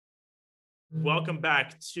Welcome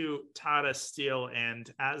back to Tata Steel.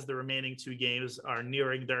 And as the remaining two games are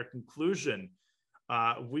nearing their conclusion,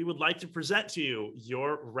 we would like to present to you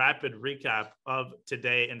your rapid recap of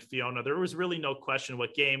today. And Fiona, there was really no question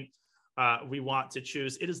what game we want to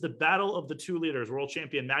choose. It is the battle of the two leaders, world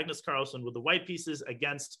champion Magnus Carlsen with the white pieces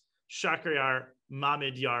against Shakhriyar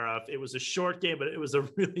Mamedyarov. It was a short game, but it was a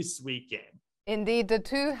really sweet game. Indeed, the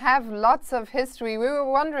two have lots of history. We were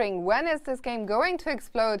wondering, when is this game going to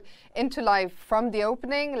explode into life? From the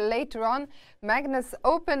opening, later on, Magnus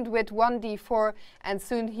opened with 1d4, and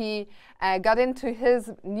soon he got into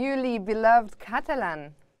his newly beloved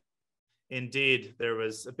Catalan. Indeed, there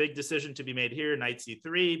was a big decision to be made here, knight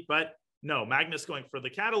c3, but no, Magnus going for the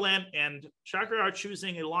Catalan, and Shakhriyar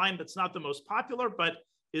choosing a line that's not the most popular, but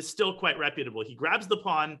is still quite reputable. He grabs the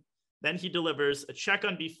pawn, then he delivers a check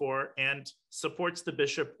on b4 and supports the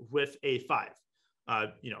bishop with a5.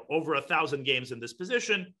 Over 1,000 games in this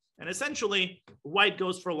position. And essentially, White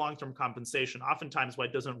goes for long-term compensation. Oftentimes,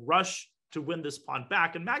 White doesn't rush to win this pawn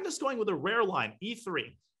back. And Magnus going with a rare line,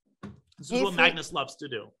 e3. This is what Magnus loves to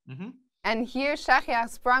do. And here Shakhriyar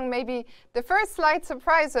sprung maybe the first slight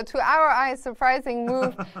surprise, or to our eyes surprising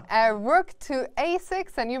move, rook to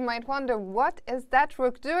a6. And you might wonder, what is that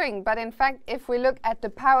rook doing? But in fact, if we look at the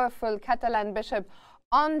powerful Catalan bishop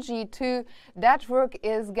on g2, that rook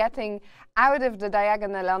is getting out of the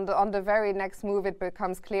diagonal. On the very next move, it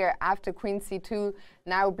becomes clear after queen c2,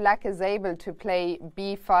 now black is able to play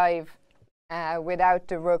b5 without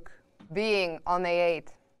the rook being on a8.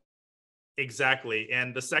 Exactly.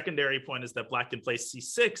 And the secondary point is that black can play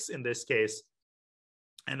c6 in this case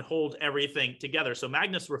and hold everything together. So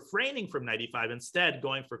Magnus refraining from knight e5, instead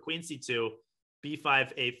going for queen c2,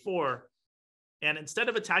 b5, a4. And instead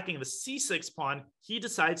of attacking the c6 pawn, he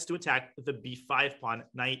decides to attack the b5 pawn,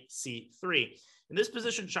 knight c3. In this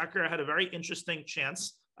position, Shakhriyar had a very interesting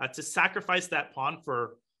chance to sacrifice that pawn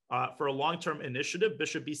for a long-term initiative,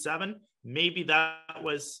 bishop b7. Maybe that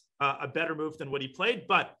was a better move than what he played,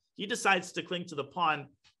 but he decides to cling to the pawn.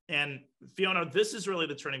 And Fiona, this is really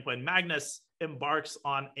the turning point. Magnus embarks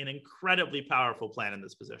on an incredibly powerful plan in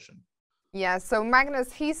this position. Yeah, so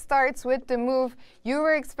Magnus, he starts with the move you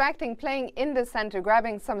were expecting, playing in the center,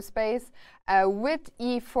 grabbing some space with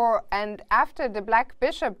e4. And after the black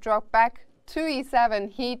bishop dropped back to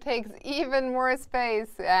e7, he takes even more space,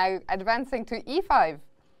 advancing to e5.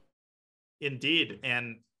 Indeed.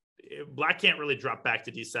 And black can't really drop back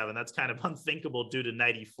to d7. That's kind of unthinkable due to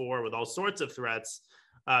knight e4 with all sorts of threats.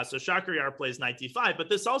 So Shakhriyar plays knight d5, but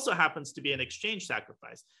this also happens to be an exchange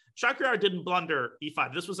sacrifice. Shakhriyar didn't blunder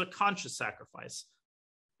e5. This was a conscious sacrifice.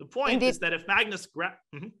 The point is that if Magnus go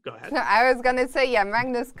ahead. No, I was going to say, yeah,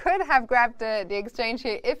 Magnus could have grabbed the exchange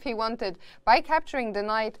here if he wanted by capturing the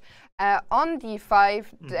knight on d5.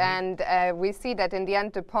 And we see that in the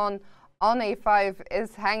end, the pawn on a5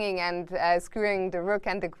 is hanging and screwing the rook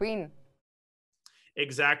and the queen.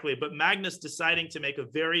 Exactly. But Magnus deciding to make a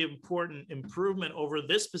very important improvement over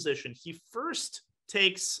this position. He first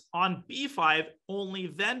takes on b5,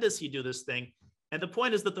 only then does he do this thing. And the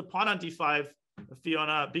point is that the pawn on d5,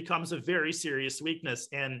 Fiona, becomes a very serious weakness.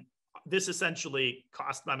 And this essentially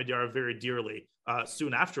cost Mamedyarov very dearly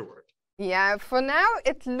soon afterward. Yeah, for now,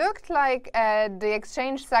 it looked like the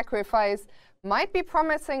exchange sacrifice might be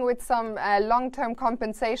promising with some long-term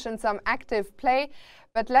compensation, some active play.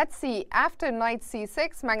 But let's see, after knight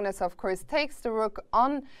c6, Magnus, of course, takes the rook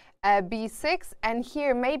on b6. And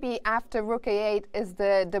here, maybe after rook a8 is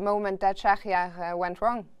the moment that Shakhriyar went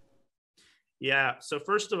wrong. Yeah, so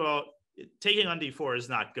first of all, taking on d4 is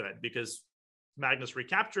not good because Magnus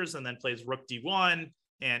recaptures and then plays rook d1,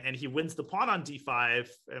 and he wins the pawn on d5,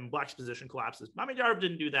 and black's position collapses. Mamedyarov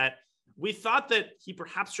didn't do that. We thought that he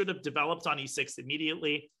perhaps should have developed on e6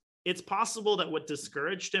 immediately. It's possible that what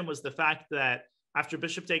discouraged him was the fact that after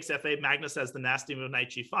bishop takes f8, Magnus has the nasty move knight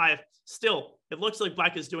g5. Still, it looks like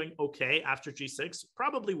black is doing okay after g6,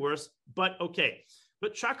 probably worse, but okay.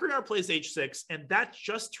 But Shakhriyar plays h6, and that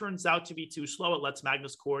just turns out to be too slow. It lets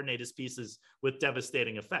Magnus coordinate his pieces with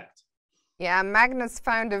devastating effect. Yeah, Magnus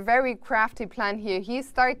found a very crafty plan here. He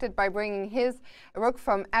started by bringing his rook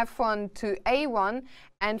from f1 to a1.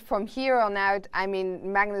 And from here on out, I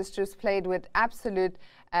mean, Magnus just played with absolute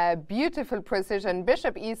beautiful precision.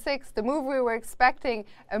 Bishop e6, the move we were expecting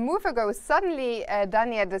a move ago. Suddenly,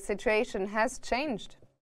 Dania, the situation has changed.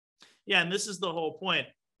 Yeah, and this is the whole point.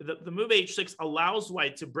 The move h6 allows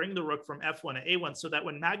White to bring the rook from f1 to a1 so that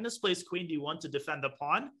when Magnus plays queen d1 to defend the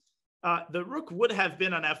pawn, the rook would have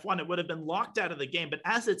been on f1. It would have been locked out of the game. But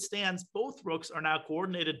as it stands, both rooks are now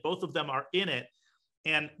coordinated. Both of them are in it.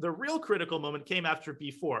 And the real critical moment came after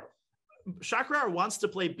b4. Shakhriyar wants to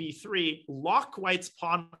play b3, lock White's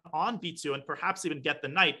pawn on b2, and perhaps even get the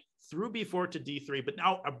knight through b4 to d3. But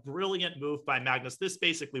now a brilliant move by Magnus. This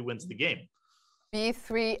basically wins the game.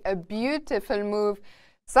 b3, a beautiful move.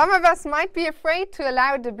 Some of us might be afraid to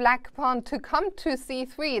allow the black pawn to come to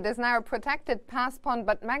c3. There's now a protected pass pawn,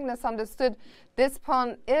 but Magnus understood this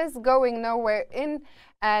pawn is going nowhere in.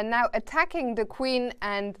 Now attacking the queen,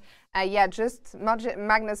 and yeah, just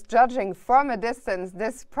Magnus judging from a distance,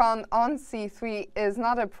 this pawn on c3 is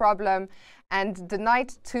not a problem. And the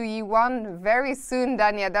knight to e1 very soon,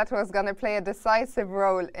 Dania, that was going to play a decisive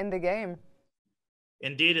role in the game.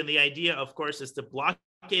 Indeed, and the idea, of course, is to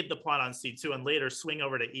blockade the pawn on c2 and later swing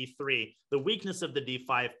over to e3. The weakness of the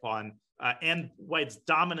d5 pawn and White's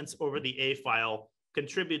dominance over the a file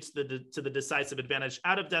contributes to the decisive advantage.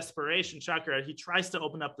 Out of desperation, Shakhriyar, he tries to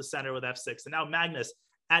open up the center with f6. And now Magnus,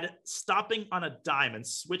 stopping on a dime and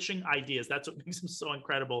switching ideas. That's what makes him so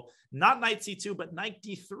incredible. Not knight c2, but knight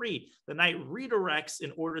d3. The knight redirects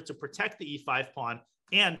in order to protect the e5 pawn,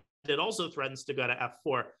 and it also threatens to go to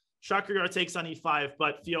f4. Shakhriyar takes on e5,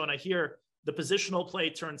 but Fiona, here, the positional play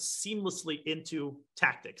turns seamlessly into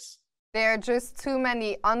tactics. There are just too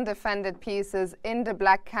many undefended pieces in the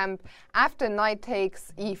black camp. After knight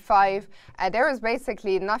takes e5, there was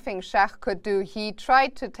basically nothing Shakh could do. He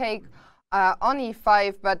tried to take on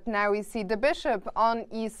e5, but now we see the bishop on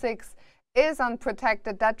e6 is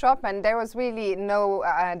unprotected. That drop, and there was really no,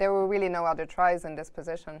 there were really no other tries in this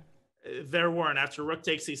position. There weren't. After rook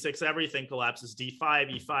takes c6, everything collapses.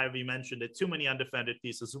 d5, e5, you mentioned it. Too many undefended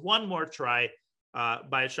pieces. One more try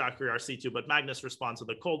by Shakhriyar c2, but Magnus responds with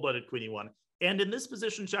a cold-blooded queen e1. And in this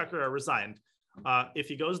position, Shakhriyar resigned. If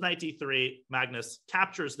he goes knight d3, Magnus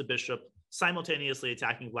captures the bishop, simultaneously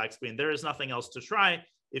attacking black's queen. There is nothing else to try.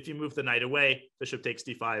 If you move the knight away, bishop takes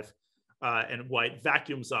d5, and White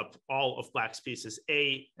vacuums up all of black's pieces.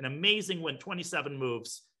 An amazing win, 27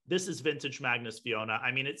 moves. This is vintage Magnus, Fiona.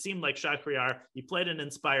 I mean, it seemed like Shakhriyar, he played an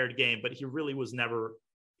inspired game, but he really was never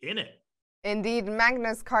in it. Indeed,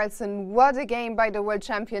 Magnus Carlsen, what a game by the world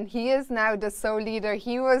champion. He is now the sole leader.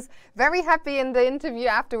 He was very happy in the interview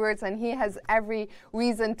afterwards, and he has every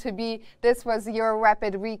reason to be. This was your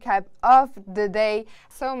rapid recap of the day.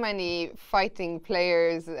 So many fighting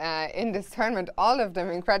players in this tournament, all of them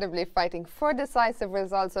incredibly fighting for decisive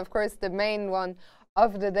results. Of course, the main one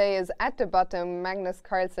of the day is at the bottom, Magnus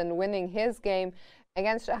Carlsen winning his game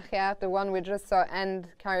against Shakhriyar, the one we just saw, and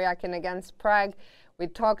Karyakin against Prague. We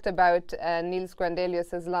talked about Niels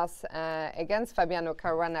Grandelius's loss against Fabiano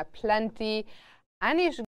Caruana plenty.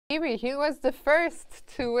 Anish Giri, he was the first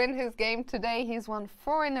to win his game today. He's won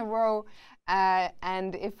 4 in a row.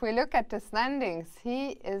 And if we look at the standings,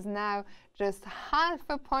 he is now just half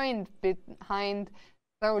a point behind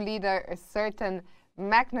sole leader, a certain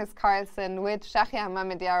Magnus Carlsen, with Shakhriyar,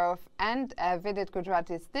 Mamedyarov and Vidit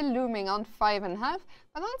Gujrati still looming on 5.5.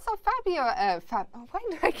 But also Fabio, why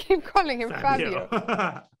do I keep calling him Fabio?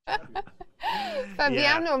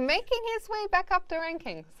 Fabiano making his way back up the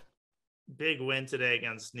rankings. Big win today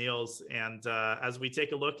against Niels. And as we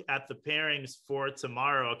take a look at the pairings for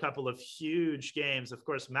tomorrow, a couple of huge games. Of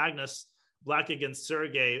course, Magnus, black against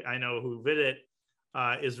Sergey, I know who Vidit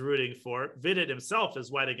is rooting for. Vidit himself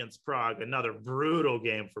is white against Prague, another brutal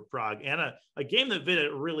game for Prague, and a game that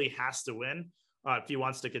Vidit really has to win if he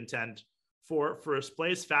wants to contend for first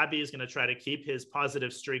place. Fabi is going to try to keep his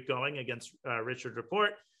positive streak going against Richard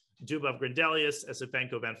Rapport, Dubov Grandelius,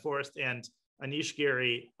 Esipenko Van Forest, and Anish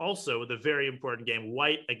Giri also with a very important game,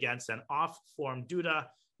 white against an off-form Duda.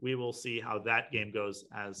 We will see how that game goes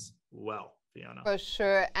as well. Fiona. For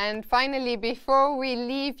sure. And finally, before we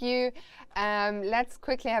leave you, let's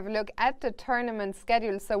quickly have a look at the tournament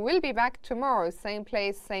schedule. So we'll be back tomorrow, same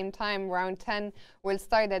place, same time, round 10. We'll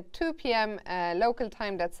start at 2 p.m. Local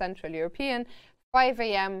time, that's Central European, 5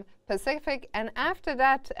 a.m. Pacific. And after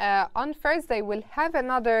that, on Thursday, we'll have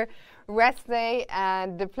another rest day.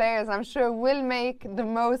 And the players, I'm sure, will make the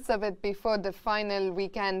most of it before the final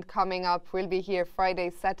weekend coming up. We'll be here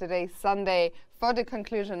Friday, Saturday, Sunday for the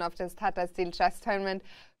conclusion of this Tata Steel Chess Tournament.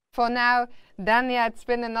 For now, Dania, it's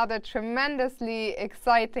been another tremendously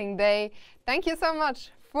exciting day. Thank you so much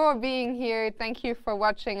for being here. Thank you for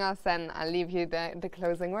watching us, and I'll leave you the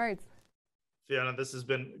closing words. Fiona, this has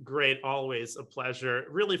been great, always a pleasure.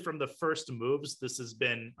 Really, from the first moves, this has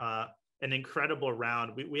been an incredible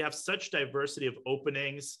round. We have such diversity of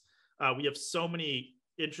openings. We have so many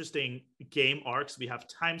interesting game arcs. We have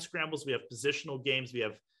time scrambles, we have positional games, we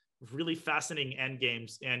have really fascinating end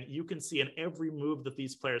games, and you can see in every move that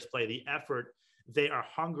these players play the effort. They are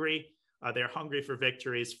hungry. They're hungry for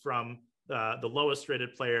victories, from the lowest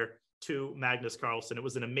rated player to Magnus Carlsen. It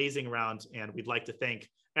was an amazing round, and we'd like to thank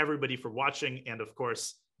everybody for watching, and of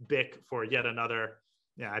course, Bick for yet another.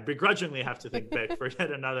 Yeah, I begrudgingly have to thank Bick for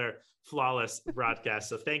yet another flawless broadcast.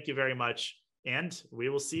 So thank you very much. And we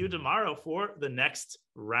will see you tomorrow for the next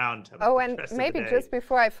round. Oh, and maybe just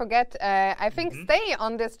before I forget, I think stay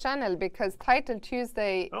on this channel because Title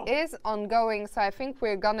Tuesday is ongoing. So I think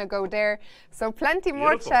we're going to go there. So plenty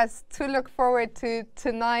more chess to look forward to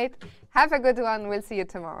tonight. Have a good one. We'll see you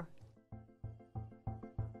tomorrow.